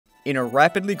In a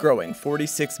rapidly growing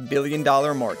 $46 billion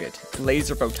market,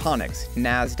 Laser Photonics,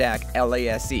 NASDAQ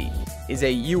LASE, is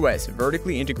a U.S.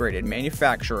 vertically integrated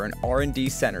manufacturer and R&D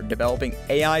center developing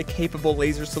AI-capable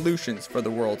laser solutions for the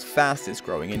world's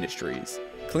fastest-growing industries.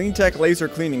 Cleantech laser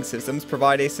cleaning systems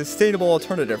provide a sustainable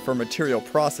alternative for material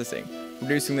processing,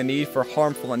 reducing the need for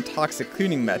harmful and toxic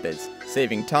cleaning methods,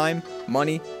 saving time,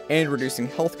 money, and reducing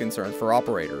health concerns for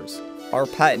operators. Our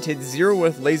patented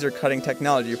zero-width laser cutting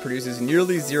technology produces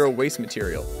nearly zero waste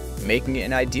material, making it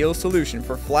an ideal solution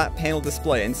for flat panel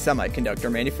display and semiconductor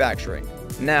manufacturing.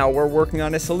 Now we're working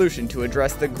on a solution to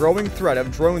address the growing threat of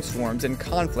drone swarms and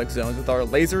conflict zones with our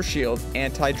Laser Shield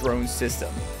anti-drone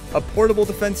system, a portable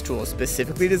defense tool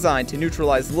specifically designed to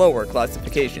neutralize lower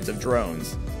classifications of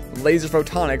drones. Laser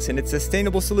Photonics and its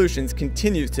sustainable solutions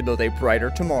continues to build a brighter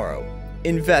tomorrow.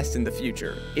 Invest in the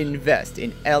future. Invest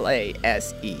in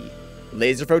LASE.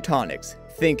 Laser Photonics,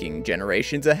 thinking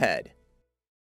generations ahead.